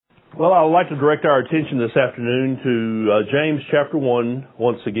Well, I would like to direct our attention this afternoon to James chapter 1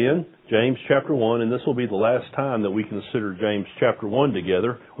 once again. James chapter 1, and this will be the last time that we consider James chapter 1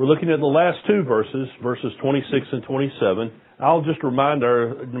 together. We're looking at the last two verses, verses 26 and 27. I'll just remind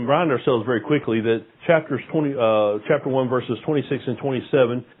ourselves very quickly that chapter 1 verses 26 and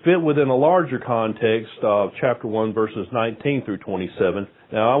 27 fit within a larger context of chapter 1 verses 19 through 27.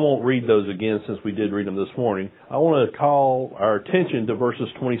 Now, I won't read those again since we did read them this morning. I want to call our attention to verses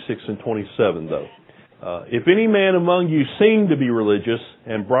 26 and 27, though. If any man among you seem to be religious,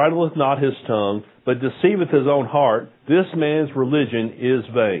 and bridleth not his tongue, but deceiveth his own heart, this man's religion is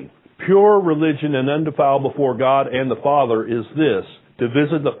vain. Pure religion and undefiled before God and the Father is this, to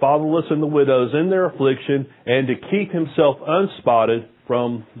visit the fatherless and the widows in their affliction, and to keep himself unspotted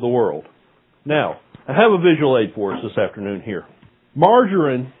from the world. Now, I have a visual aid for us this afternoon here.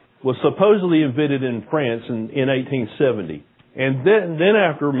 Margarine was supposedly invented in France in 1870. And then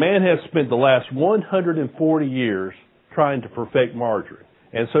after, man has spent the last 140 years trying to perfect margarine.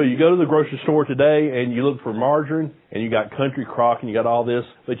 And so you go to the grocery store today and you look for margarine, and you got Country Crock and you got all this.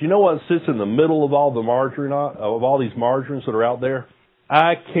 But you know what sits in the middle of all the margarine, of all these margarines that are out there?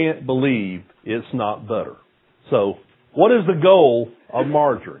 I can't believe it's not butter. So what is the goal of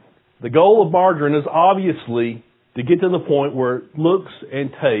margarine? The goal of margarine is obviously to get to the point where it looks and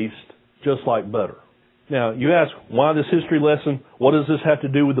tastes just like butter. Now, you ask, why this history lesson? What does this have to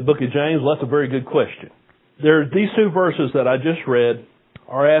do with the book of James? Well, that's a very good question. These two verses that I just read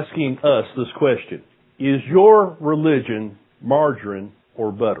are asking us this question. Is your religion margarine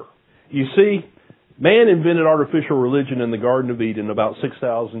or butter? You see, man invented artificial religion in the Garden of Eden about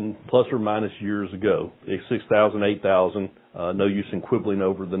 6,000 plus or minus years ago. 6,000, 8,000, no use in quibbling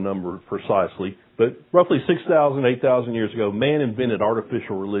over the number precisely. But roughly 6,000, 8,000 years ago, man invented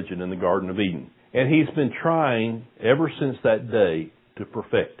artificial religion in the Garden of Eden. And he's been trying ever since that day to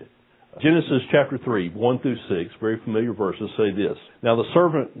perfect it. Genesis chapter 3, 1 through 6, very familiar verses, say this. Now the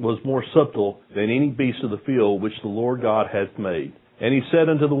serpent was more subtle than any beast of the field which the Lord God hath made. And he said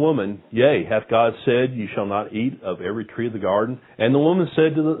unto the woman, Yea, hath God said, You shall not eat of every tree of the garden? And the woman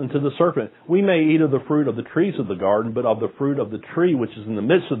said unto the serpent, We may eat of the fruit of the trees of the garden, but of the fruit of the tree which is in the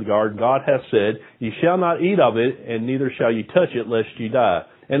midst of the garden, God hath said, Ye shall not eat of it, and neither shall ye touch it, lest ye die.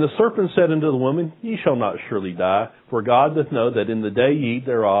 And the serpent said unto the woman, Ye shall not surely die, for God doth know that in the day ye eat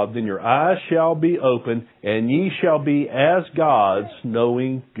thereof, then your eyes shall be opened, and ye shall be as gods,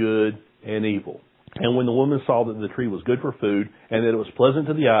 knowing good and evil. And when the woman saw that the tree was good for food, and that it was pleasant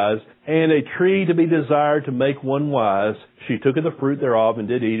to the eyes, and a tree to be desired to make one wise, she took of the fruit thereof, and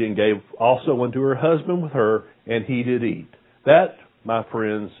did eat, and gave also unto her husband with her, and he did eat. That, my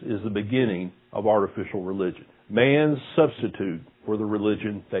friends, is the beginning of artificial religion. Man's substitute for the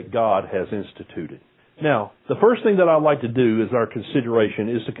religion that God has instituted. Now, the first thing that I'd like to do as our consideration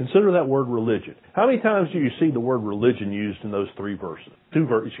is to consider that word religion. How many times do you see the word religion used in those two verses? Two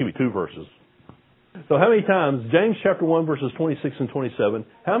verses. So how many times, James chapter 1 verses 26 and 27,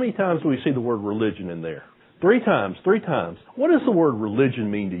 how many times do we see the word religion in there? Three times. What does the word religion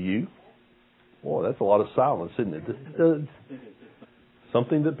mean to you? Boy, that's a lot of silence, isn't it?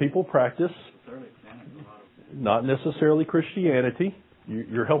 Something that people practice. Not necessarily Christianity.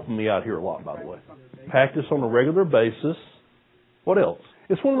 You're helping me out here a lot, by the way. Practice on a regular basis. What else?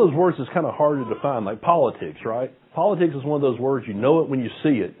 It's one of those words that's kind of hard to define, like politics, right? Politics is one of those words, you know it when you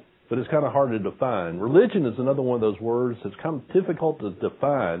see it, but it's kind of hard to define. Religion is another one of those words that's kind of difficult to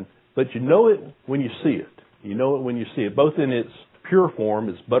define, but you know it when you see it. You know it when you see it, both in its pure form,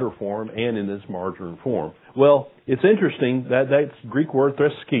 its butter form, and in its margarine form. Well, it's interesting that that's Greek word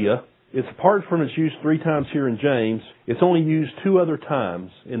threskia. It's apart from its use 3 times here in James, it's only used 2 other times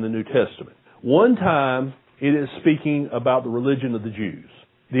in the New Testament. One time, it is speaking about the religion of the Jews.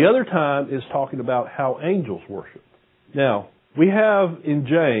 The other time is talking about how angels worship. Now, we have in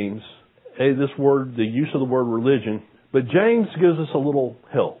James this word, the use of the word religion, but James gives us a little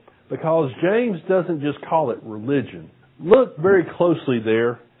help because James doesn't just call it religion. Look very closely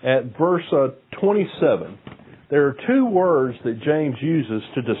there at verse 27. There are 2 words that James uses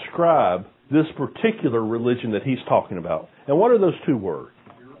to describe this particular religion that he's talking about. And what are those 2 words?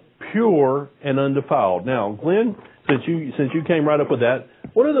 Pure and undefiled. Now, Glenn, since you came right up with that,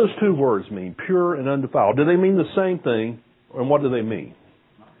 what do those 2 words mean? Pure and undefiled. Do they mean the same thing? And what do they mean?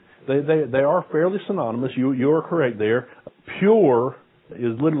 They are fairly synonymous. You are correct there. Pure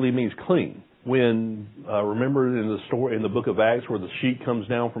literally means clean. When remember in the book of Acts where the sheet comes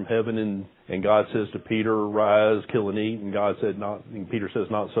down from heaven and God says to Peter, "Rise, kill and eat," and God said not. And Peter says,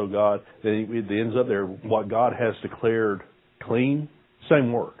 "Not so, God." Then it ends up there. What God has declared clean,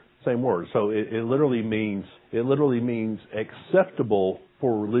 same word. So it literally means acceptable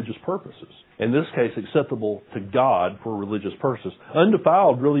for religious purposes. In this case, acceptable to God for religious purposes.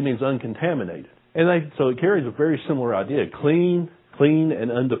 Undefiled really means uncontaminated. So it carries a very similar idea. Clean,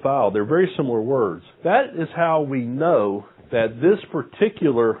 and undefiled. They're very similar words. That is how we know that this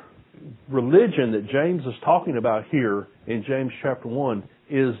particular religion that James is talking about here in James chapter 1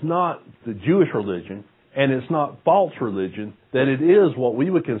 is not the Jewish religion, and it's not false religion, that it is what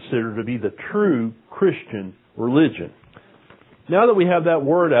we would consider to be the true Christian religion. Now that we have that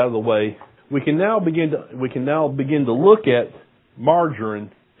word out of the way, we can now begin to look at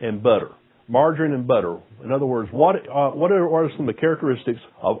margarine and butter. Margarine and butter. In other words, what are some of the characteristics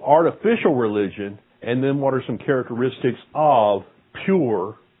of artificial religion, and then what are some characteristics of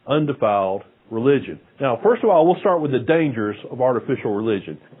pure, undefiled religion? Now, first of all, we'll start with the dangers of artificial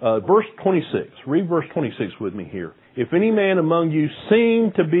religion. Verse 26. Read verse 26 with me here. If any man among you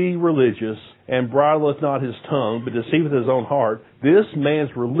seem to be religious, and bridleth not his tongue, but deceiveth his own heart, this man's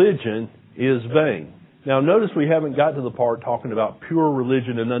religion is vain. Now, notice we haven't got to the part talking about pure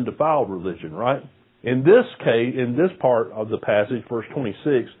religion and undefiled religion, right? In this case, in this part of the passage, verse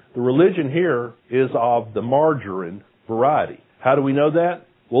 26, the religion here is of the margarine variety. How do we know that?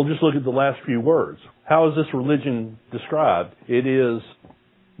 We'll just look at the last few words. How is this religion described? It is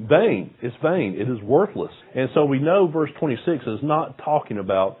vain. It's vain. It is worthless. And so we know verse 26 is not talking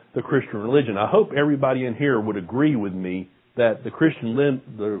about the Christian religion. I hope everybody in here would agree with me that the Christian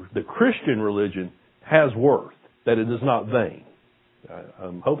religion has worth, that it is not vain.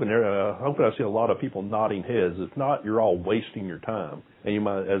 I'm hoping I see a lot of people nodding heads. If not, you're all wasting your time. And you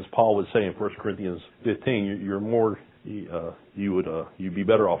might, as Paul would say in 1 Corinthians 15, you'd be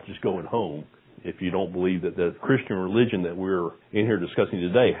better off just going home if you don't believe that the Christian religion that we're in here discussing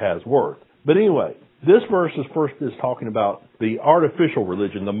today has worth. But anyway, this verse is talking about the artificial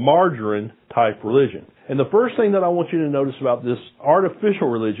religion, the margarine type religion. And the first thing that I want you to notice about this artificial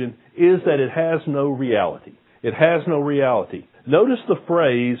religion is that it has no reality. It has no reality. Notice the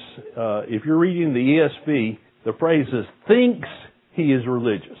phrase, if you're reading the ESV, the phrase is, thinks he is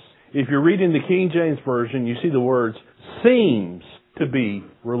religious. If you're reading the King James Version, you see the words, seems to be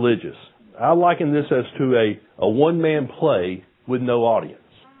religious. I liken this as to a one-man play with no audience.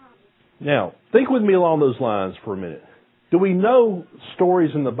 Now, think with me along those lines for a minute. Do we know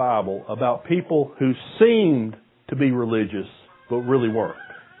stories in the Bible about people who seemed to be religious but really weren't?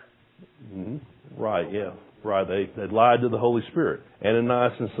 Mm-hmm. Right, yeah. Right, they lied to the Holy Spirit.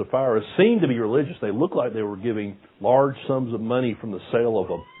 Ananias and Sapphira seemed to be religious. They looked like they were giving large sums of money from the sale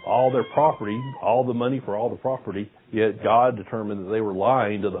of all their property, all the money for all the property, yet God determined that they were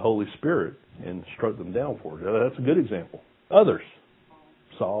lying to the Holy Spirit and struck them down for it. That's a good example. Others.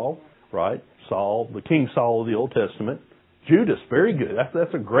 Saul, right? Saul, the King Saul of the Old Testament. Judas, very good.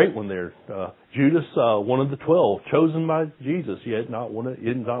 That's a great one there. Judas, one of the 12, chosen by Jesus, yet not one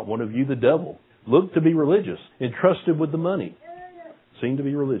of you the devil. Looked to be religious, entrusted with the money. Seemed to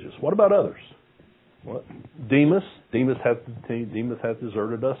be religious. What about others? What? Demas hath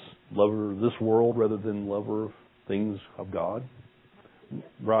deserted us, lover of this world rather than lover of things of God.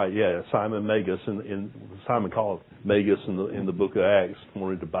 Right, yeah. Simon Magus, Simon called Magus in the book of Acts,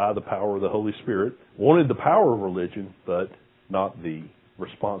 wanted to buy the power of the Holy Spirit. Wanted the power of religion, but not the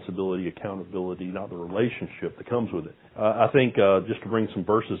responsibility, accountability, not the relationship that comes with it. I think, just to bring some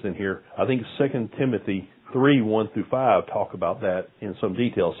verses in here, I think 2 Timothy 3, 1 through 5 talk about that in some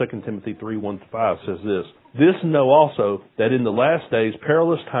detail. 2 Timothy 3, 1 through 5 says this, This know also, that in the last days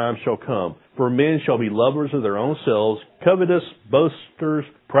perilous times shall come, for men shall be lovers of their own selves, covetous, boasters,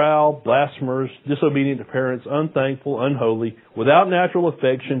 proud, blasphemers, disobedient to parents, unthankful, unholy, without natural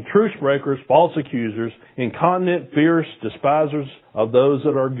affection, truce breakers, false accusers, incontinent, fierce, despisers of those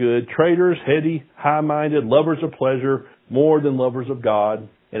that are good, traitors, heady, high-minded, lovers of pleasure, more than lovers of God.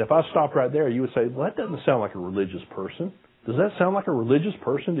 And if I stopped right there, you would say, well, that doesn't sound like a religious person. Does that sound like a religious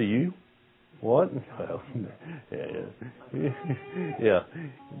person to you? What? Well, yeah.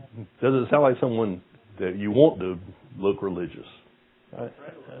 Does it sound like someone that you want to look religious?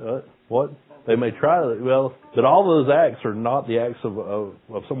 What? They may try to, well, but all those acts are not the acts of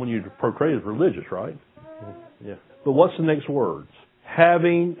someone you portray as religious, right? Yeah. But what's the next words?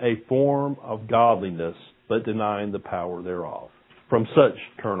 Having a form of godliness, but denying the power thereof. From such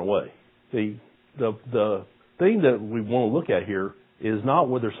turn away. The thing that we want to look at here is not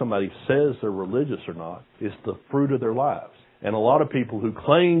whether somebody says they're religious or not. It's the fruit of their lives. And a lot of people who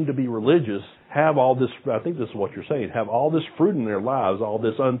claim to be religious have all this, I think this is what you're saying, have all this fruit in their lives, all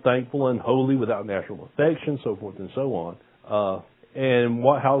this unthankful, unholy, without natural affection, so forth and so on.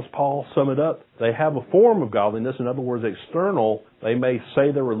 How does Paul sum it up? They have a form of godliness. In other words, external. They may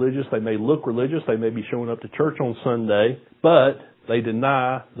say they're religious. They may look religious. They may be showing up to church on Sunday. But They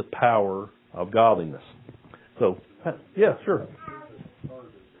deny the power of godliness. So, yeah, sure.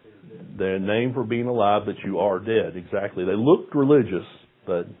 Their name for being alive, but you are dead. Exactly. They looked religious,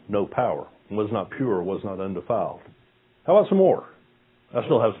 but no power. Was not pure, was not undefiled. How about some more? I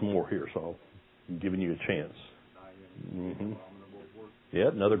still have some more here, so I'm giving you a chance. Mm-hmm. Yeah,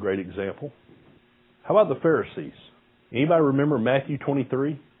 another great example. How about the Pharisees? Anybody remember Matthew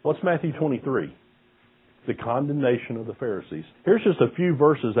 23? What's Matthew 23? The condemnation of the Pharisees. Here's just a few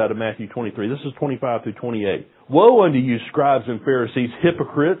verses out of Matthew 23. This is 25 through 28. Woe unto you, scribes and Pharisees,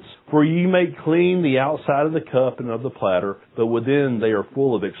 hypocrites, for ye make clean the outside of the cup and of the platter, but within they are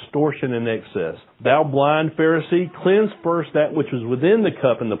full of extortion and excess. Thou blind Pharisee, cleanse first that which is within the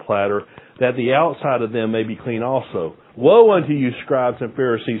cup and the platter, that the outside of them may be clean also. Woe unto you, scribes and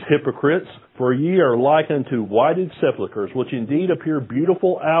Pharisees, hypocrites, for ye are like unto whited sepulchres, which indeed appear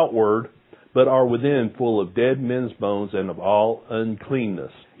beautiful outward, but are within full of dead men's bones and of all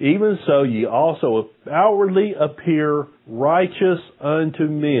uncleanness. Even so ye also outwardly appear righteous unto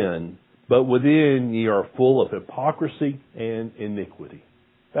men, but within ye are full of hypocrisy and iniquity.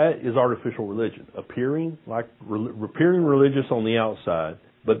 That is artificial religion. Appearing religious on the outside,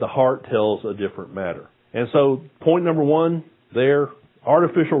 but the heart tells a different matter. And so, point number one there,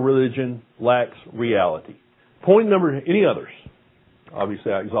 artificial religion lacks reality. Point number, any others?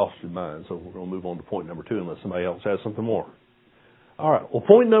 Obviously, I exhausted mine, so we're going to move on to point number two unless somebody else has something more. All right, well,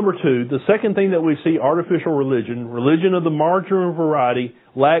 point number two, the second thing that we see, artificial religion, religion of the margarine variety,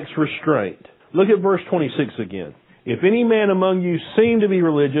 lacks restraint. Look at verse 26 again. If any man among you seem to be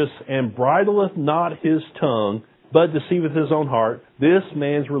religious and bridleth not his tongue, but deceiveth his own heart, this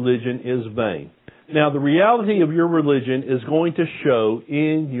man's religion is vain. Now, the reality of your religion is going to show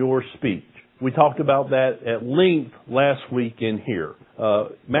in your speech. We talked about that at length last week in here.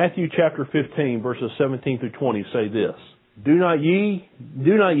 Matthew chapter 15, verses 17 through 20 say this. Do not ye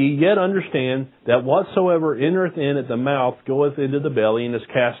yet understand that whatsoever entereth in at the mouth goeth into the belly and is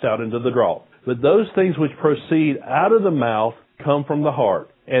cast out into the draught. But those things which proceed out of the mouth come from the heart,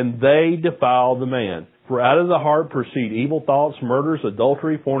 and they defile the man. For out of the heart proceed evil thoughts, murders,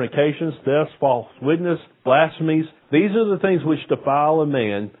 adultery, fornications, thefts, false witness, blasphemies. These are the things which defile a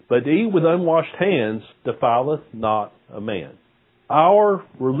man, but to eat with unwashed hands defileth not a man. Our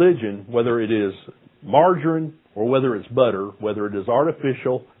religion, whether it is margarine or whether it's butter, whether it is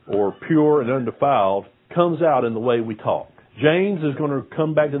artificial or pure and undefiled, comes out in the way we talk. James is going to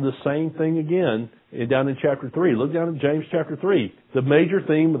come back to the same thing again down in chapter 3. Look down at James chapter 3. The major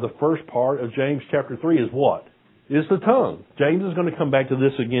theme of the first part of James chapter 3 is what? Is the tongue. James is going to come back to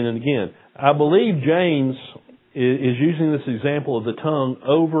this again and again. I believe James is using this example of the tongue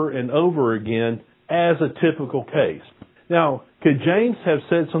over and over again as a typical case. Now, could James have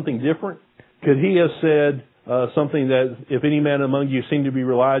said something different? Could he have said something that if any man among you seem to be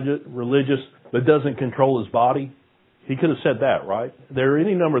religious but doesn't control his body? He could have said that, right? There are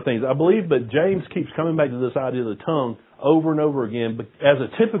any number of things. I believe, but James keeps coming back to this idea of the tongue over and over again as a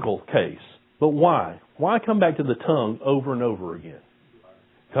typical case. But why? Why come back to the tongue over and over again?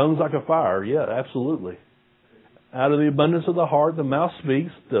 Tongue's like a fire. Yeah, absolutely. Out of the abundance of the heart, the mouth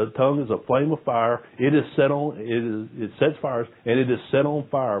speaks. The tongue is a flame of fire. It sets fires, and it is set on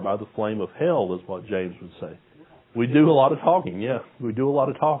fire by the flame of hell, is what James would say. We do a lot of talking. Yeah, we do a lot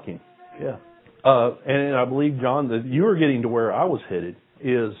of talking. Yeah. And I believe, John, that you are getting to where I was headed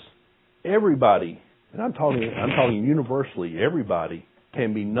is everybody, and I'm talking universally, everybody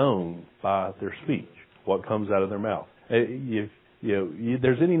can be known by their speech, what comes out of their mouth.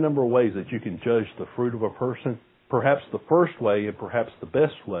 There's any number of ways that you can judge the fruit of a person. Perhaps the first way and perhaps the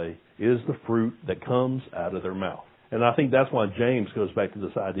best way is the fruit that comes out of their mouth. And I think that's why James goes back to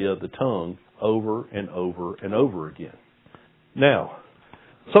this idea of the tongue over and over and over again. Now,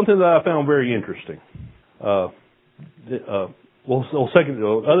 something that I found very interesting. Other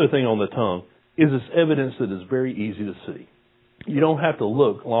thing on the tongue is it's evidence that is very easy to see. You don't have to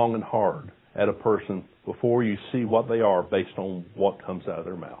look long and hard at a person before you see what they are based on what comes out of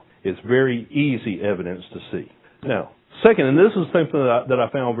their mouth. It's very easy evidence to see. Now, second, and this is something that I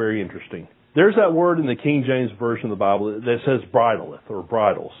found very interesting. There's that word in the King James Version of the Bible that says bridleth or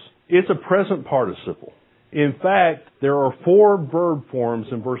bridles. It's a present participle. In fact, there are 4 verb forms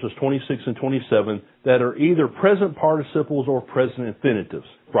in verses 26 and 27 that are either present participles or present infinitives.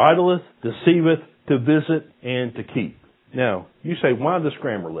 Bridleth, deceiveth, to visit, and to keep. Now, you say, why this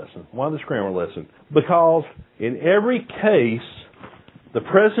grammar lesson? Why this grammar lesson? Because in every case, the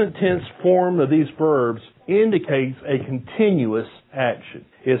present tense form of these verbs indicates a continuous action.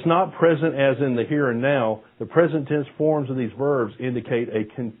 It's not present as in the here and now. The present tense forms of these verbs indicate a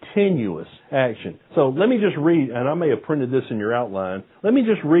continuous action. So let me just read, and I may have printed this in your outline. Let me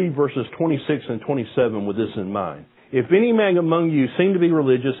just read verses 26 and 27 with this in mind. If any man among you seem to be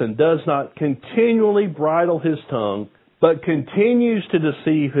religious and does not continually bridle his tongue, but continues to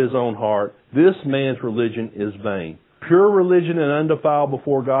deceive his own heart, this man's religion is vain. Pure religion and undefiled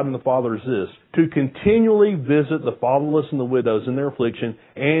before God and the Father is this, to continually visit the fatherless and the widows in their affliction,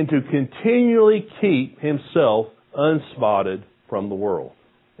 and to continually keep himself unspotted from the world.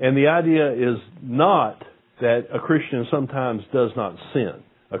 And the idea is not that a Christian sometimes does not sin.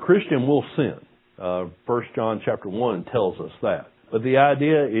 A Christian will sin. 1 John chapter 1 tells us that. But the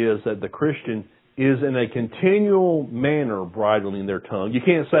idea is that the Christian is in a continual manner bridling their tongue. You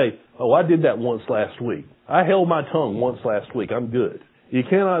can't say, oh, I did that once last week. I held my tongue once last week. I'm good. You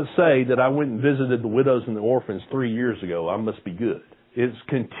cannot say that I went and visited the widows and the orphans 3 years ago. I must be good. It's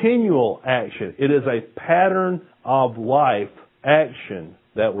continual action. It is a pattern of life action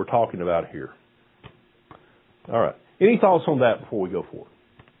that we're talking about here. All right. Any thoughts on that before we go forward?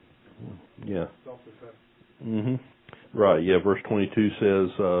 Yeah. Right. Yeah. Verse 22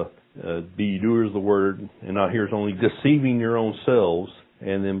 says, be ye doers of the word and not hearers only, deceiving your own selves.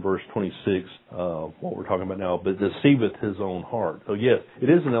 And then verse 26, what we're talking about now, but deceiveth his own heart. So yes,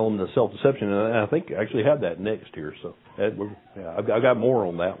 it is an element of self-deception, and I think I actually have that next here. So I got more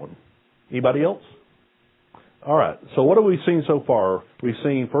on that one. Anybody else? All right. So what have we seen so far? We've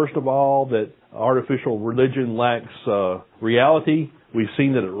seen, first of all, that artificial religion lacks reality. We've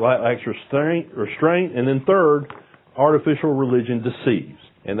seen that it lacks restraint. And then third, artificial religion deceives.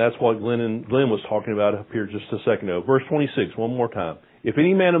 And that's what Glenn was talking about up here just a second ago. Verse 26, one more time. If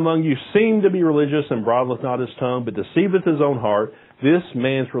any man among you seem to be religious and bridleth not his tongue, but deceiveth his own heart, this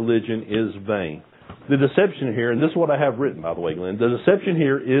man's religion is vain. The deception here, and this is what I have written, by the way, Glenn, the deception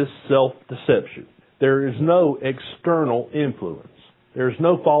here is self-deception. There is no external influence. There is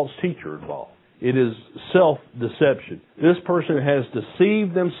no false teacher involved. It is self-deception. This person has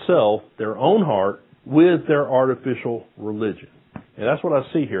deceived themselves, their own heart, with their artificial religion. And that's what I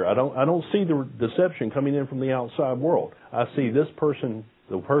see here. I don't see the deception coming in from the outside world. I see this person,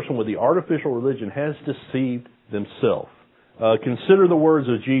 the person with the artificial religion, has deceived themselves. Consider the words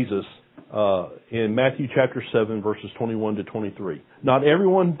of Jesus in Matthew chapter 7, verses 21 to 23. Not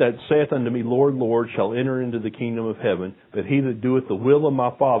everyone that saith unto me, Lord, Lord, shall enter into the kingdom of heaven, but he that doeth the will of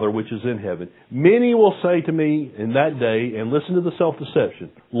my Father which is in heaven. Many will say to me in that day, and listen to the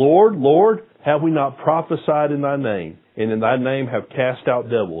self-deception, Lord, Lord, have we not prophesied in thy name? And in thy name have cast out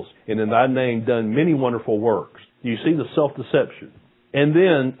devils, and in thy name done many wonderful works. You see the self-deception. And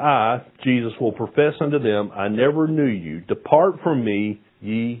then I, Jesus, will profess unto them, I never knew you. Depart from me,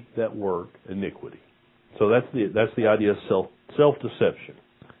 ye that work iniquity. So that's the idea of self-deception.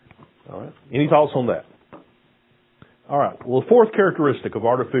 All right. Any thoughts on that? All right. Well, the fourth characteristic of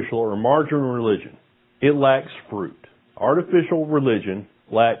artificial or margarine religion, it lacks fruit. Artificial religion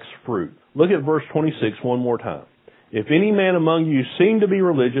lacks fruit. Look at verse 26 one more time. If any man among you seem to be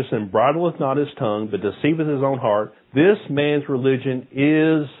religious and bridleth not his tongue, but deceiveth his own heart, this man's religion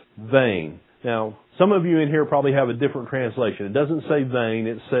is vain. Now, some of you in here probably have a different translation. It doesn't say vain,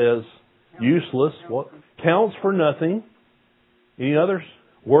 it says useless. What? Counts for nothing. Any others?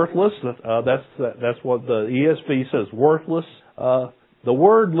 Worthless. That's what the ESV says. Worthless. The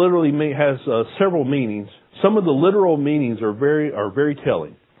word literally has several meanings. Some of the literal meanings are very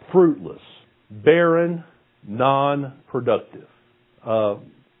telling. Fruitless, barren, non-productive.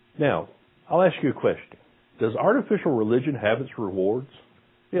 Now, I'll ask you a question. Does artificial religion have its rewards?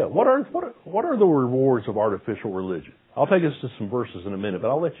 Yeah. What are the rewards of artificial religion? I'll take us to some verses in a minute, but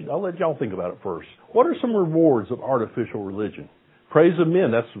I'll let y'all think about it first. What are some rewards of artificial religion? Praise of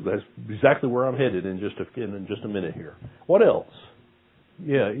men. That's exactly where I'm headed in just a minute here. What else?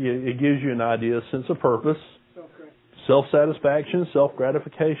 Yeah, it gives you an idea, a sense of purpose, self-satisfaction,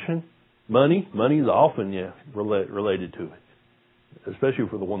 self-gratification. Money is often related to it, especially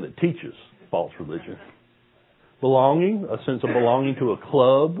for the one that teaches false religion. Belonging, a sense of belonging to a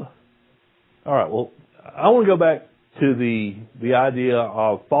club. All right, well, I want to go back to the idea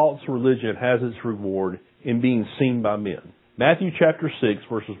of false religion has its reward in being seen by men. Matthew chapter 6,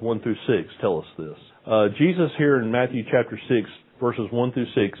 verses 1 through 6 tell us this. Jesus here in Matthew chapter 6, verses 1 through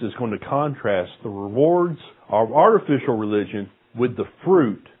 6 is going to contrast the rewards of artificial religion with the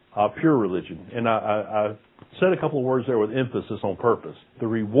fruit of pure religion. And I said a couple of words there with emphasis on purpose. The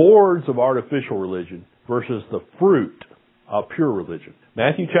rewards of artificial religion versus the fruit of pure religion.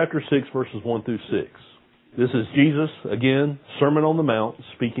 Matthew chapter 6, verses 1 through 6. This is Jesus, again, Sermon on the Mount,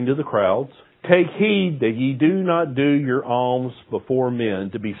 speaking to the crowds. Take heed that ye do not do your alms before men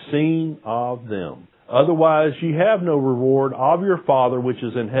to be seen of them. Otherwise ye have no reward of your Father which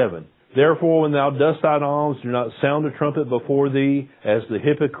is in heaven. Therefore, when thou dost thine alms, do not sound a trumpet before thee, as the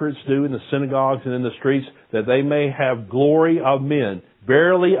hypocrites do in the synagogues and in the streets, that they may have glory of men.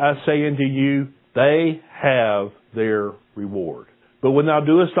 Verily I say unto you, they have their reward. But when thou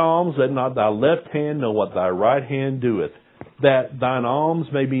doest alms, let not thy left hand know what thy right hand doeth, that thine alms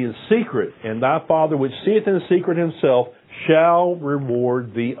may be in secret, and thy Father which seeth in secret himself shall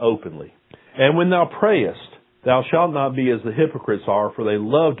reward thee openly. And when thou prayest, thou shalt not be as the hypocrites are, for they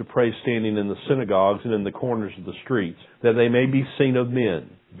love to pray standing in the synagogues and in the corners of the streets, that they may be seen of men.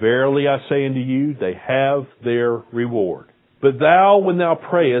 Verily I say unto you, they have their reward. But thou, when thou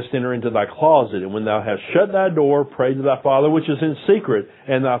prayest, enter into thy closet, and when thou hast shut thy door, pray to thy Father which is in secret,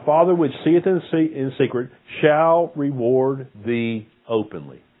 and thy Father which seeth in secret shall reward thee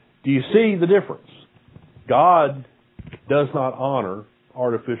openly. Do you see the difference? God does not honor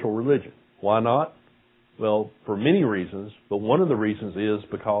artificial religion. Why not? Well, for many reasons, but one of the reasons is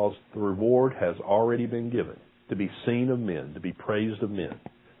because the reward has already been given, to be seen of men, to be praised of men.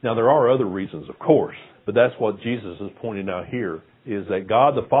 Now, there are other reasons, of course, but that's what Jesus is pointing out here, is that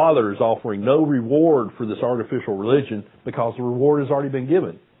God the Father is offering no reward for this artificial religion because the reward has already been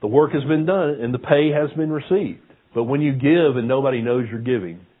given. The work has been done and the pay has been received. But when you give and nobody knows you're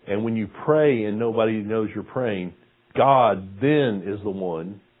giving, and when you pray and nobody knows you're praying, God then is the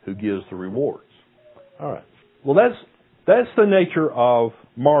one who gives the rewards. All right. Well, that's the nature of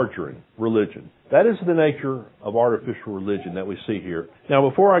margarine religion. That is the nature of artificial religion that we see here. Now,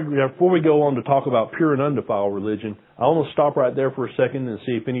 before we go on to talk about pure and undefiled religion, I want to stop right there for a second and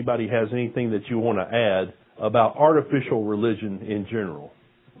see if anybody has anything that you want to add about artificial religion in general.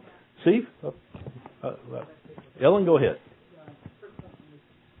 Steve? Ellen, go ahead.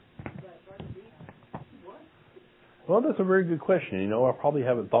 Well, that's a very good question. You know, I probably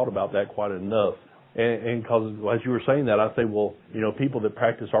haven't thought about that quite enough. And because as you were saying that, I say, well, you know, people that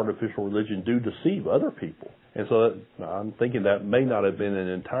practice artificial religion do deceive other people. And so I'm thinking that may not have been an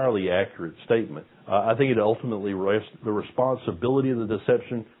entirely accurate statement. I think it ultimately the responsibility of the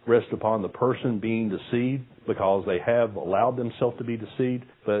deception rests upon the person being deceived because they have allowed themselves to be deceived.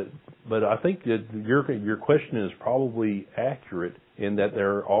 But I think that your question is probably accurate in that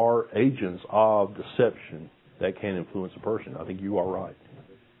there are agents of deception that can influence a person. I think you are right.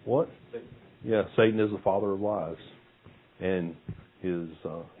 What? Yeah, Satan is the father of lies, and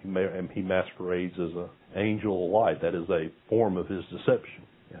he masquerades as an angel of light. That is a form of his deception.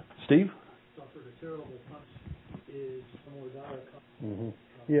 Yeah. Steve? Suffered a terrible punishment is more dire. Mm-hmm.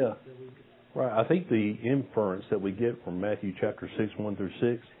 Yeah. Right. I think the inference that we get from Matthew chapter 6, 1 through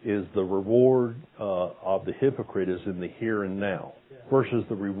 6, is the reward of the hypocrite is in the here and now, versus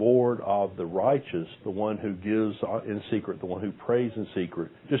the reward of the righteous, the one who gives in secret, the one who prays in secret.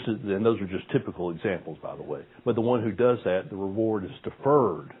 And those are just typical examples, by the way. But the one who does that, the reward is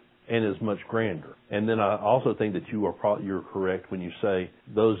deferred and is much grander. And then I also think that you're correct when you say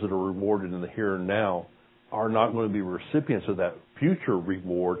those that are rewarded in the here and now are not going to be recipients of that future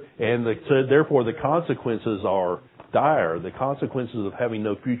reward, and so therefore the consequences are dire. The consequences of having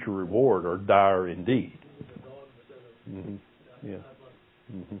no future reward are dire indeed. Mm-hmm. Yeah.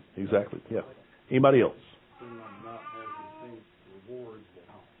 Mm-hmm. Exactly. Yeah. Anybody else?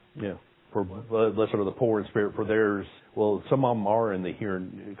 Yeah. For blessed are the poor in spirit, for theirs. Well, some of them are in the here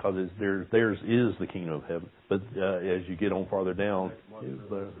because theirs is the kingdom of heaven. But as you get on farther down,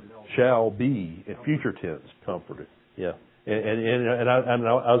 shall be in future tense comforted. Yeah. And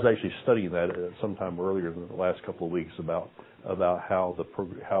I was actually studying that sometime earlier in the last couple of weeks about how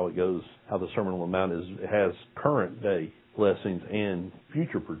it goes, how the Sermon on the Mount has current day blessings and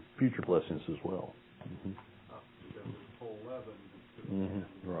future blessings as well. Mm-hmm.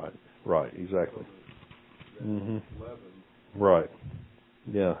 Mm-hmm. Right, exactly. Mm-hmm. Right.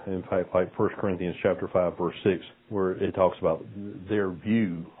 Yeah, in fact, like 1 Corinthians chapter 5, verse 6, where it talks about their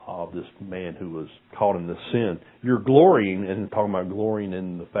view of this man who was caught in this sin. You're glorying, and talking about glorying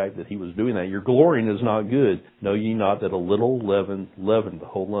in the fact that he was doing that, your glorying is not good. Know ye not that a little leaven leavened the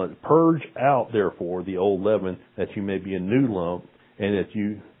whole lump? Purge out, therefore, the old leaven, that you may be a new lump, and that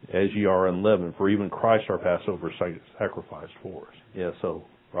you, as ye are unleavened. For even Christ our Passover sacrificed for us. Yeah, so,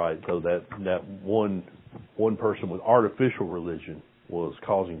 right, so that one person with artificial religion was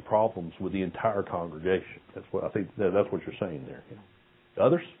causing problems with the entire congregation. That's what I think. That's what you're saying there.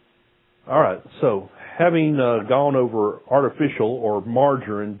 Others? All right. So, having gone over artificial or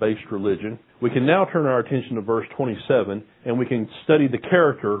margarine-based religion, We can now turn our attention to verse 27, and we can study the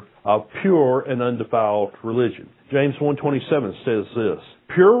character of pure and undefiled religion. James 1:27 says this,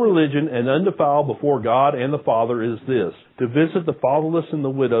 "Pure religion and undefiled before God and the Father is this, to visit the fatherless and the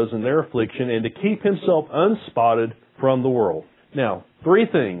widows in their affliction, and to keep himself unspotted from the world." Now, three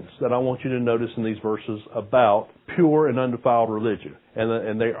things that I want you to notice in these verses about pure and undefiled religion.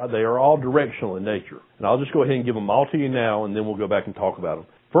 And they are all directional in nature. And I'll just go ahead and give them all to you now, and then we'll go back and talk about them.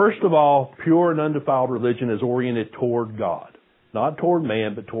 First of all, pure and undefiled religion is oriented toward God. Not toward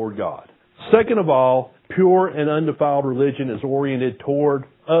man, but toward God. Second of all, pure and undefiled religion is oriented toward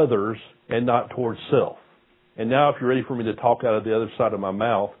others and not toward self. And now if you're ready for me to talk out of the other side of my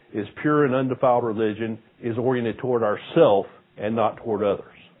mouth, is pure and undefiled religion is oriented toward ourself and not toward others.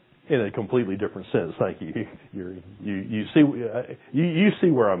 In a completely different sense. Thank you. You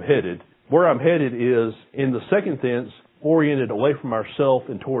see where I'm headed. Where I'm headed is, in the second sense, oriented away from ourselves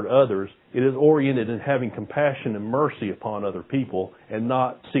and toward others. It is oriented in having compassion and mercy upon other people and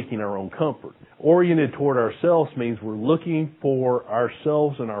not seeking our own comfort. Oriented toward ourselves means we're looking for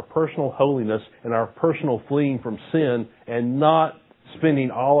ourselves and our personal holiness and our personal fleeing from sin, and not spending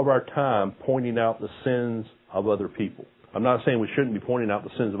all of our time pointing out the sins of other people. I'm not saying we shouldn't be pointing out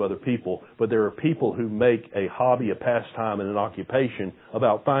the sins of other people, but there are people who make a hobby, a pastime, and an occupation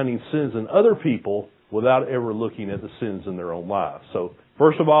about finding sins in other people without ever looking at the sins in their own lives. So,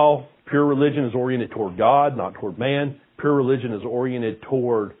 first of all, pure religion is oriented toward God, not toward man. Pure religion is oriented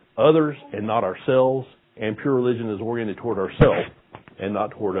toward others and not ourselves. And pure religion is oriented toward ourselves and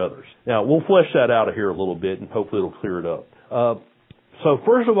not toward others. Now, we'll flesh that out of here a little bit, and hopefully it'll clear it up. So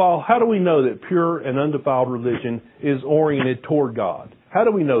first of all, how do we know that pure and undefiled religion is oriented toward God? How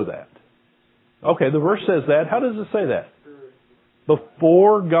do we know that? Okay, the verse says that. How does it say that?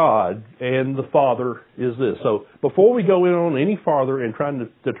 Before God and the Father is this. So before we go in on any farther in trying to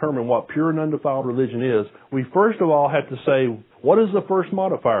determine what pure and undefiled religion is, we first of all have to say, what is the first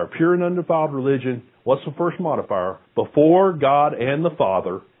modifier? Pure and undefiled religion, what's the first modifier? Before God and the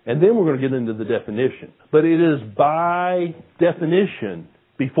Father. And then we're going to get into the definition. But it is by definition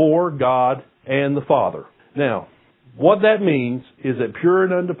before God and the Father. Now, what that means is that pure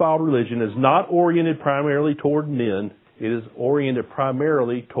and undefiled religion is not oriented primarily toward men. It is oriented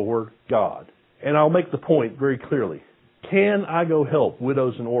primarily toward God. And I'll make the point very clearly. Can I go help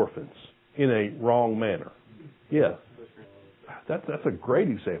widows and orphans in a wrong manner? Yeah. That's a great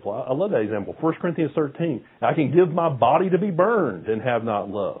example. I love that example. 1 Corinthians 13. I can give my body to be burned and have not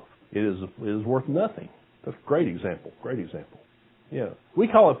love. It is worth nothing. That's a great example. Great example. Yeah. We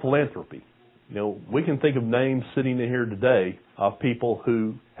call it philanthropy. You know, we can think of names sitting in here today of people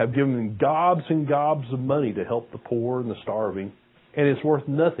who have given gobs and gobs of money to help the poor and the starving, and it's worth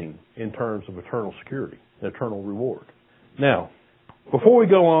nothing in terms of eternal security, eternal reward. Now, before we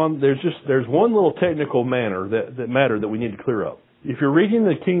go on, there's one little technical matter that we need to clear up. If you're reading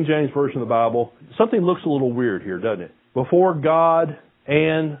the King James Version of the Bible, something looks a little weird here, doesn't it? Before God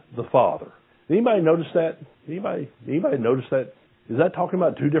and the Father. Anybody notice that? Anybody notice that? Is that talking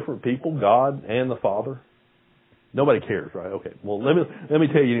about two different people, God and the Father? Nobody cares, right? Okay. Well, let me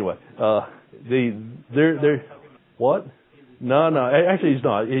tell you anyway. What? No. Actually, it's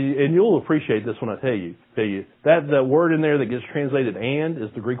not. And you'll appreciate this when I tell you. That word in there that gets translated "and" is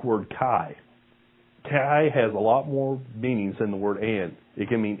the Greek word "kai." Kai has a lot more meanings than the word "and." It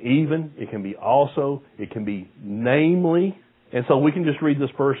can mean even. It can be also. It can be namely. And so we can just read this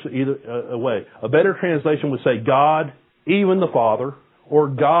verse either way. A better translation would say God, even the Father, or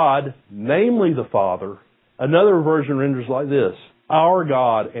God, namely the Father. Another version renders like this: our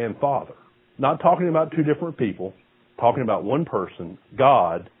God and Father. Not talking about two different people. Talking about one person,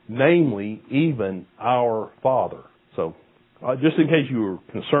 God, namely, even our Father. So, just in case you were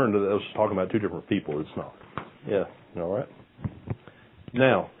concerned that I was talking about two different people, it's not. Yeah, all right.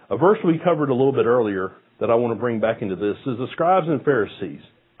 Now, a verse we covered a little bit earlier that I want to bring back into this is the scribes and Pharisees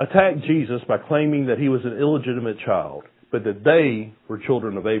attacked Jesus by claiming that he was an illegitimate child, but that they were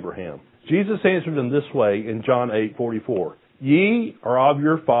children of Abraham. Jesus answered them this way in John 8:44. Ye are of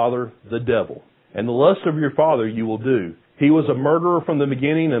your father, the devil, and the lust of your father you will do. He was a murderer from the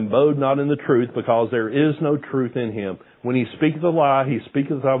beginning and abode not in the truth, because there is no truth in him. When he speaketh a lie, he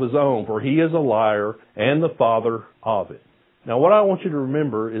speaketh of his own, for he is a liar and the father of it. Now what I want you to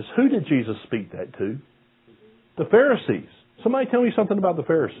remember is, who did Jesus speak that to? The Pharisees. Somebody tell me something about the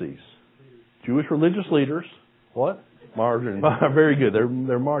Pharisees. Jewish religious leaders. What? Margarine. Very good.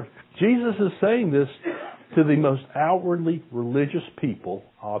 They're margarine. Jesus is saying this to the most outwardly religious people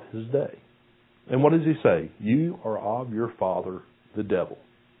of his day. And what does he say? You are of your father, the devil.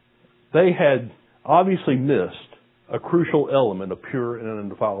 They had obviously missed a crucial element of pure and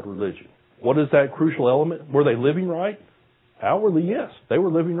undefiled religion. What is that crucial element? Were they living right? Outwardly, yes, they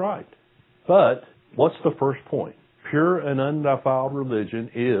were living right. But what's the first point? Pure and undefiled religion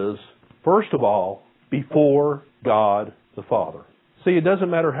is, first of all, before God the Father. See, it doesn't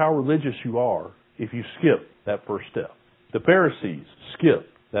matter how religious you are if you skip that first step. The Pharisees skipped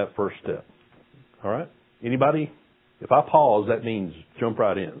that first step. All right? Anybody? If I pause, that means jump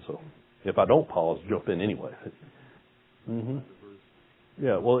right in. So if I don't pause, jump in anyway. Mm-hmm.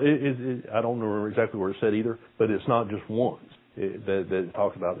 Yeah, well, I don't remember exactly where it said either, but it's not just once that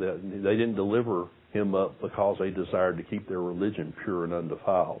talked about that. They didn't deliver him up because they desired to keep their religion pure and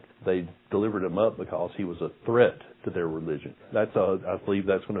undefiled. They delivered him up because he was a threat to their religion. I believe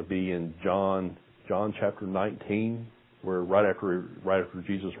that's going to be in John chapter 19, where right after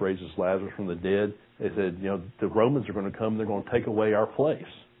Jesus raises Lazarus from the dead, they said, the Romans are going to come, they're going to take away our place.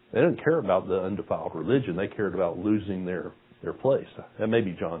 They didn't care about the undefiled religion. They cared about losing their place. That may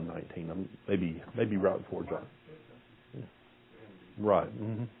be John 19. Maybe right before John. Yeah. Right.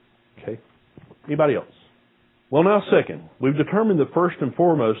 Mm-hmm. Okay. Anybody else? Well, now second, we've determined that first and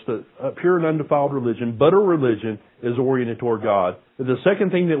foremost that a pure and undefiled religion, but a religion, is oriented toward God. The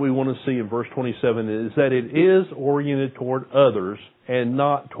second thing that we want to see in verse 27 is that it is oriented toward others and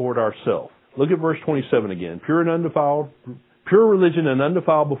not toward ourselves. Look at verse 27 again. Pure religion and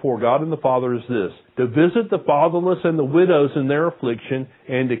undefiled before God and the Father is this: to visit the fatherless and the widows in their affliction,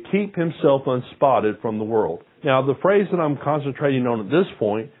 and to keep himself unspotted from the world. Now, the phrase that I'm concentrating on at this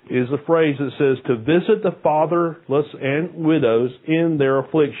point is the phrase that says to visit the fatherless and widows in their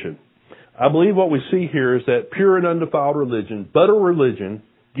affliction. I believe what we see here is that pure and undefiled religion, but a religion,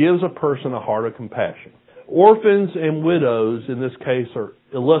 gives a person a heart of compassion. Orphans and widows, in this case, are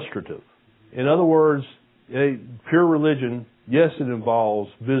illustrative. In other words, pure religion, yes, it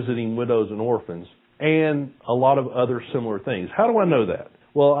involves visiting widows and orphans and a lot of other similar things. How do I know that?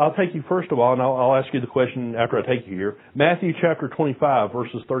 Well, I'll take you first of all, and I'll ask you the question after I take you here. Matthew chapter 25,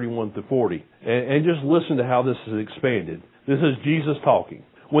 verses 31 to 40. And just listen to how this is expanded. This is Jesus talking.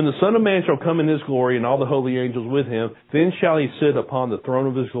 When the Son of Man shall come in his glory, and all the holy angels with him, then shall he sit upon the throne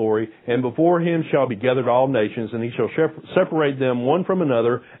of his glory, and before him shall be gathered all nations, and he shall separate them one from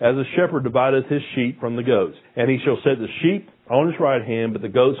another, as a shepherd divideth his sheep from the goats. And he shall set the sheep on his right hand, but the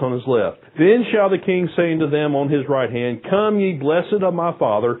goats on his left. Then shall the king say unto them on his right hand, Come ye blessed of my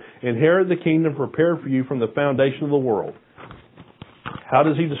Father, inherit the kingdom prepared for you from the foundation of the world. How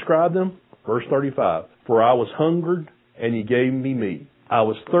does he describe them? Verse 35. For I was hungered, and ye gave me meat. I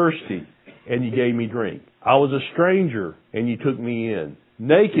was thirsty, and ye gave me drink. I was a stranger, and ye took me in.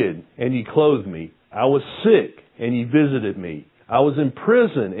 Naked, and ye clothed me. I was sick, and ye visited me. I was in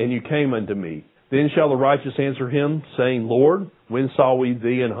prison, and ye came unto me. Then shall the righteous answer him, saying, Lord, when saw we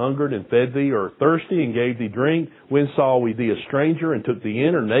thee and hungered and fed thee, or thirsty and gave thee drink? When saw we thee a stranger and took thee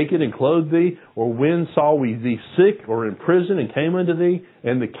in, or naked and clothed thee? Or when saw we thee sick or in prison and came unto thee?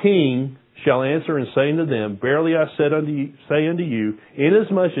 And the king shall answer and say unto them, Verily I say unto you,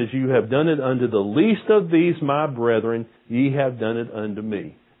 inasmuch as you have done it unto the least of these my brethren, ye have done it unto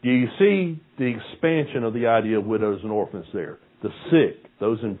me. Do you see the expansion of the idea of widows and orphans there? The sick,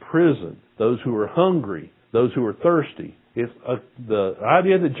 those in prison, those who are hungry, those who are thirsty. The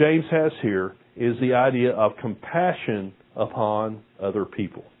idea that James has here is the idea of compassion upon other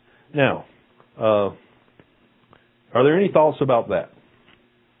people. Now, are there any thoughts about that?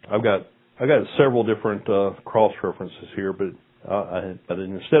 I've got several different cross references here, but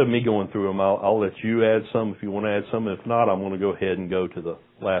instead of me going through them, I'll let you add some if you want to add some. If not, I'm going to go ahead and go to the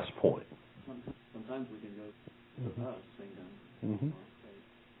last point. Sometimes we can go to us, saying,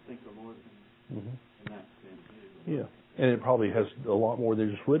 think for more than that. Yeah, and it probably has a lot more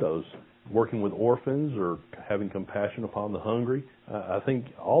than just widows. Working with orphans or having compassion upon the hungry. I think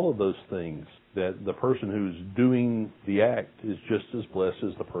all of those things, that the person who's doing the act is just as blessed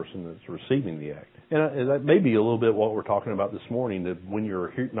as the person that's receiving the act. And that may be a little bit what we're talking about this morning, that when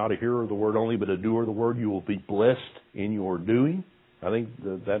you're not a hearer of the word only, but a doer of the word, you will be blessed in your doing. I think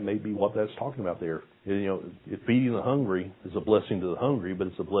that may be what that's talking about there. If feeding the hungry is a blessing to the hungry, but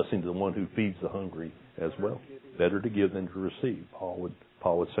it's a blessing to the one who feeds the hungry as well. Better to give than to receive. Paul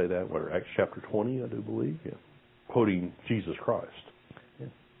would say that, Acts chapter 20, I do believe, quoting Jesus Christ.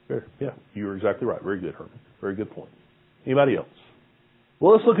 Yeah, you were exactly right. Very good, Herman. Very good point. Anybody else?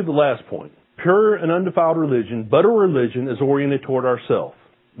 Well, let's look at the last point. Pure and undefiled religion, but a religion, is oriented toward ourselves,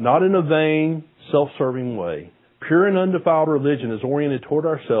 not in a vain, self-serving way. Pure and undefiled religion is oriented toward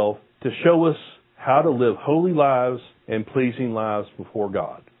ourselves to show us how to live holy lives and pleasing lives before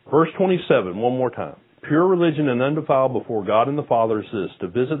God. Verse 27, one more time. Pure religion and undefiled before God and the Father is this: to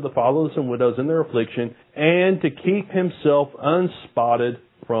visit the fatherless and widows in their affliction, and to keep himself unspotted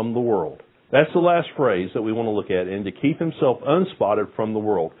from the world. That's the last phrase that we want to look at, and to keep himself unspotted from the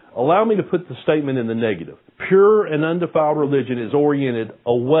world. Allow me to put the statement in the negative. Pure and undefiled religion is oriented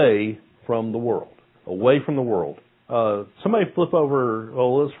away from the world. Away from the world. Somebody let's flip over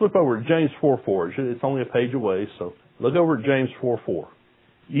to James 4:4. It's only a page away, so look over at James 4:4.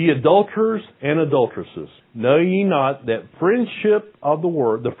 Ye adulterers and adulteresses, know ye not that the friendship of the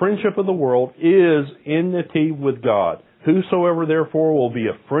world is enmity with God? Whosoever therefore will be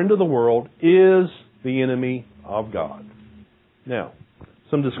a friend of the world is the enemy of God. Now,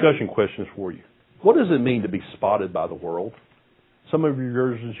 some discussion questions for you. What does it mean to be spotted by the world? Some of your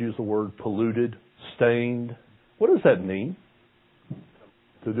versions use the word polluted, stained. What does that mean?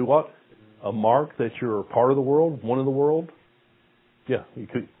 To do what? A mark that you're a part of the world, one of the world? Yeah, you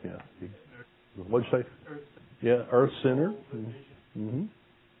could. Yeah. What'd you say? Yeah, earth-centered. Mm-hmm.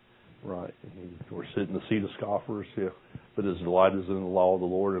 Right. We're sitting in the seat of scoffers. Yeah. But his delight is in the law of the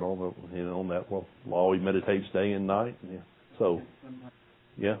Lord, and on that law he meditates day and night. Yeah. So,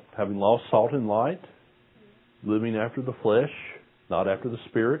 yeah, having lost salt and light, living after the flesh, not after the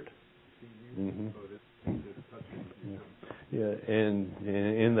Spirit. Mm-hmm. Yeah, and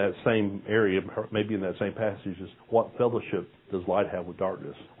in that same area, maybe in that same passage, is what fellowship does light have with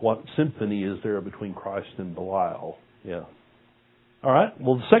darkness? What symphony is there between Christ and Belial? Yeah. All right.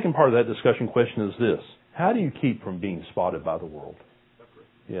 Well, the second part of that discussion question is this: how do you keep from being spotted by the world?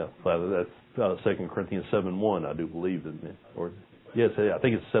 Yeah, that's 2 Corinthians 7:1, I do believe, isn't it? Or yes, I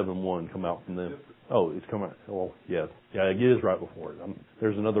think it's 7:1. Come out from them. Oh, it's come out. Well, yeah, it is right before it.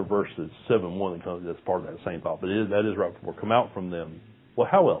 There's another verse that's 7:1 that's part of that same thought, but that is right before. Come out from them. Well,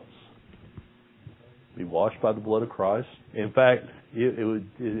 how else? Be washed by the blood of Christ. In fact,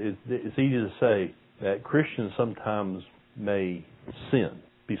 it's easy to say that Christians sometimes may sin,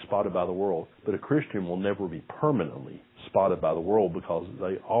 be spotted by the world, but a Christian will never be permanently spotted by the world because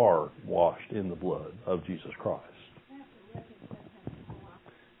they are washed in the blood of Jesus Christ.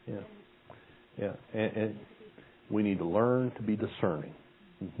 Yeah. Yeah, and we need to learn to be discerning.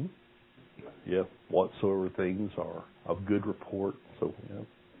 Mm-hmm. Yeah, whatsoever things are of good report. So, yeah.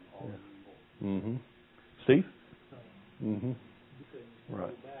 Mm-hmm. Steve? Mm-hmm.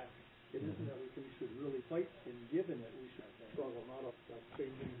 Right. It isn't that we should really fight and given that we should struggle, not up that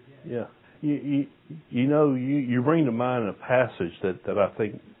same thing again. Yeah. You bring to mind a passage that I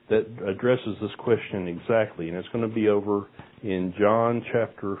think that addresses this question exactly, and it's going to be over in John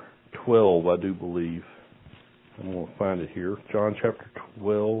chapter 12, I do believe. I'm going to find it here. John chapter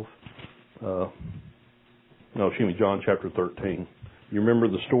 12. John chapter 13. You remember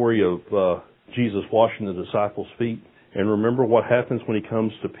the story of Jesus washing the disciples' feet? And remember what happens when he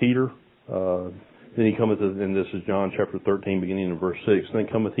comes to Peter? Then he cometh, and this is John chapter 13, beginning in verse 6. Then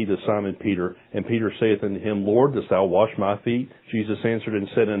cometh he to Simon Peter, and Peter saith unto him, Lord, dost thou wash my feet? Jesus answered and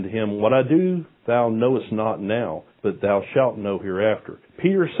said unto him, What I do thou knowest not now, but thou shalt know hereafter.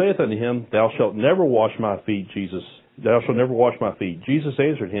 Peter saith unto him, Thou shalt never wash my feet, Jesus. Thou shalt never wash my feet. Jesus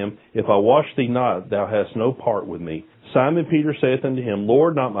answered him, If I wash thee not, thou hast no part with me. Simon Peter saith unto him,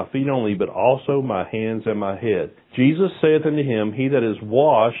 Lord, not my feet only, but also my hands and my head. Jesus saith unto him, He that is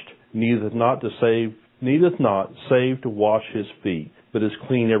washed needeth not save to wash his feet, but is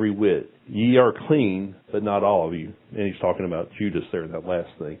clean every whit. Ye are clean, but not all of you. And he's talking about Judas there, that last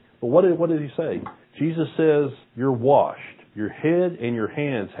thing. But what did he say? Jesus says, you're washed. Your head and your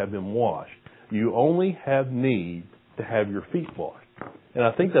hands have been washed. You only have need to have your feet washed. And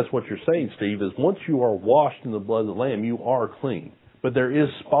I think that's what you're saying, Steve, is once you are washed in the blood of the Lamb, you are clean. But there is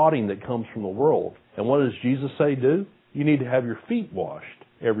spotting that comes from the world. And what does Jesus say do? You need to have your feet washed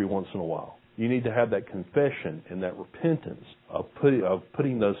every once in a while. You need to have that confession and that repentance of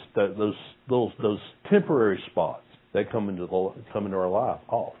putting those temporary spots that come into our life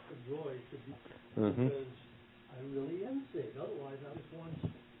off. The joy should be because I really am saved. Otherwise, I was once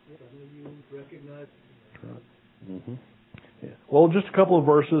suddenly you recognize. Right. Mm-hmm. Yeah. Well, just a couple of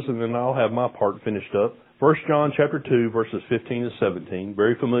verses, and then I'll have my part finished up. 1 John chapter 2, verses 15 to 17.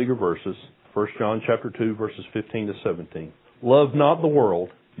 Very familiar verses. 1 John chapter 2, verses 15 to 17. Love not the world,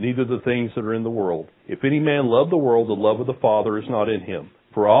 neither the things that are in the world. If any man love the world, the love of the Father is not in him.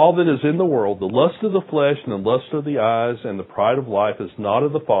 For all that is in the world, the lust of the flesh and the lust of the eyes and the pride of life is not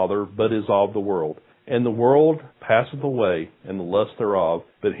of the Father, but is of the world. And the world passeth away, and the lust thereof,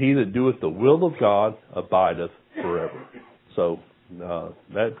 but he that doeth the will of God abideth forever. So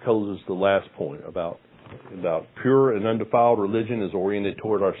that closes the last point about pure and undefiled religion is oriented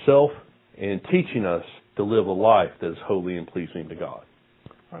toward ourself and teaching us to live a life that is holy and pleasing to God.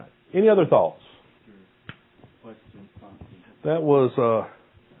 All right. Any other thoughts? That was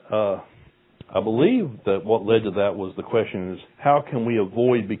I believe that what led to that was the question is, how can we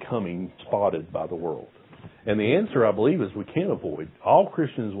avoid becoming spotted by the world? And the answer, I believe, is we can't avoid. All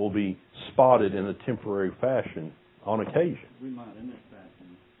Christians will be spotted in a temporary fashion on occasion. We might in this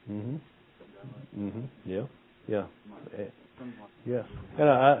fashion. Yeah. Yeah.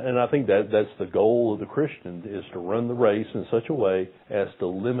 And I think that's the goal of the Christian, is to run the race in such a way as to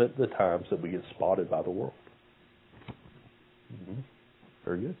limit the times that we get spotted by the world.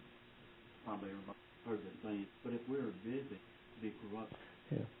 Very good. Probably everybody heard that saying, but if we're busy, be corrupt.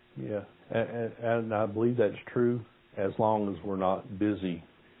 Yeah. And I believe that's true as long as we're not busy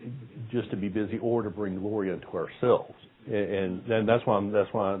just to be busy or to bring glory unto ourselves. And that's why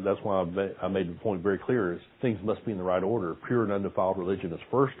I made the point very clear, is things must be in the right order. Pure and undefiled religion is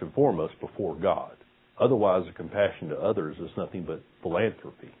first and foremost before God. Otherwise, the compassion to others is nothing but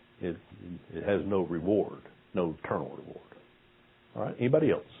philanthropy. It has no reward, no eternal reward. All right.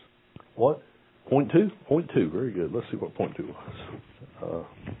 Anybody else? What? Point two? Point two. Very good. Let's see what point two was.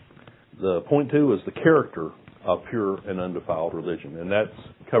 The point two was the character of pure and undefiled religion, and that's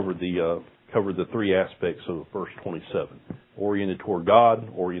covered the three aspects of verse 27: oriented toward God,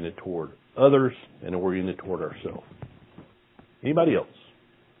 oriented toward others, and oriented toward ourselves. Anybody else?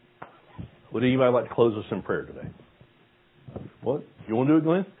 Would anybody like to close us in prayer today? What? You want to do it,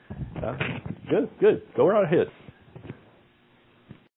 Glenn? Good. Go right ahead.